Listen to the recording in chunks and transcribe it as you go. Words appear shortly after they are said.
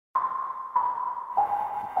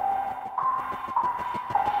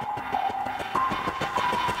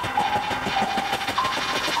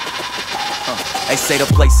They say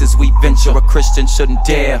the places we venture a Christian shouldn't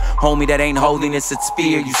dare. Homie, that ain't holiness, it's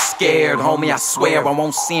fear. You scared, homie, I swear I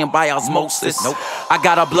won't see him by osmosis. Nope. I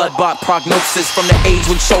got a blood-bought prognosis from the age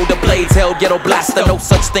when shoulder blades held ghetto blaster. No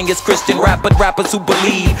such thing as Christian rap, but rappers who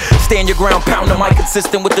believe. Stand your ground, pound the mic,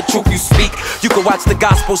 consistent with the truth you speak. You can watch the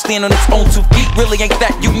gospel stand on its own 2 feet. Really ain't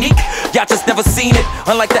that unique. Y'all just never seen it.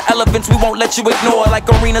 Unlike the elephants, we won't let you ignore. Like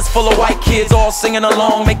arenas full of white kids all singing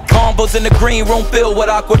along. Make combos in the green room filled with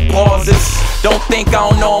awkward pauses. Don't think I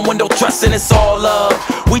don't know 'em, window dressing, it's all love.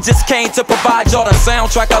 We just came to provide y'all the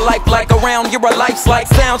soundtrack of life. Like around here, our life's like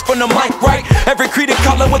sounds from the mic, right? Every creed and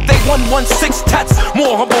color with they 116 tats.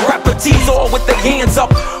 More humble rapper tees, all with their hands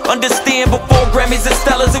up. Understand before Grammys and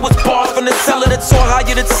Stellas, it was bars from the cellar that saw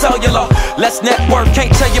higher than cellular. Less network,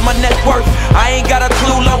 can't tell you my net worth. I ain't got a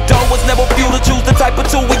clue, low dough was never fuel to choose the type of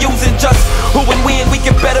tool we using. Just who and when we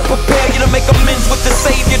can better prepare you to make amends with the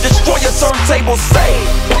Savior. Destroy your turntable, save.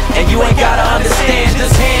 And you ain't gotta understand,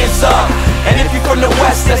 just hands up. And if you from the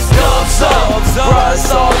West, that's dubs up. Bruh,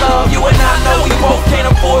 it's all love, you and I know we both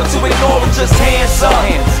can't afford to ignore it, just hands up.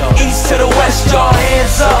 East to the West, y'all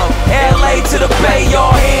hands up. LA to the Bay,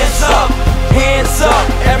 y'all hands up. Hands up,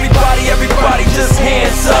 everybody, everybody, just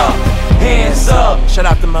hands up. Hands up. Shout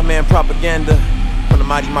out to my man Propaganda from the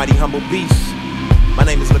mighty, mighty humble beast. My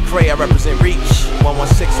name is Lecrae, I represent Reach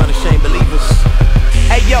 116 Unashamed Believers.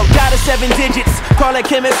 Hey yo, got 7 digits, call that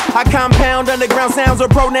chemist. I compound underground sounds or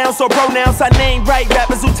pronouns, so pronounce I name right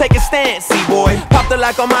rappers who take a stance. See boy, pop the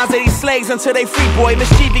lock on minds of these slaves until they free boy.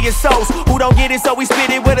 Mischievous souls who don't get it, so we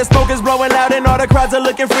spit it where the smoke is blowing loud and all the crowds are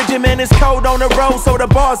looking frigid. Man, it's cold on the road, so the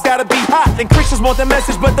bars gotta be hot. And Christians want the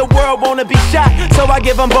message, but the world wanna be shot. So I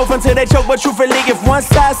give them both until they choke. But truthfully, if one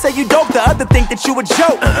side say you dope, the other think that you a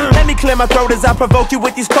joke. Let me clear my throat as I provoke you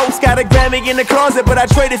with these quotes. Got a Grammy in the closet, but I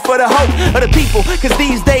traded for the hope of the people. Cause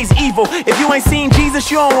these days evil. If you ain't seen Jesus,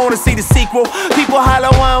 you don't wanna see the sequel. People holler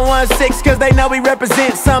 116 cause they know we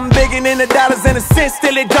represent something bigger than the dollars and the cents.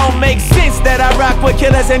 Still it don't make sense that I rock with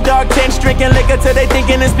killers and dark tents, drinking liquor till they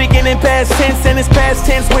thinking and speaking in past tense. And it's past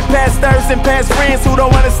tense with pastors and past friends who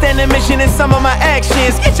don't understand the mission in some of my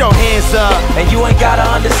actions. Get your hands up. And you ain't gotta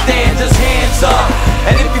understand, just hands up.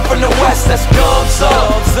 And if you from the West, that's dubs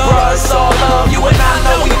up. Bruh, it's all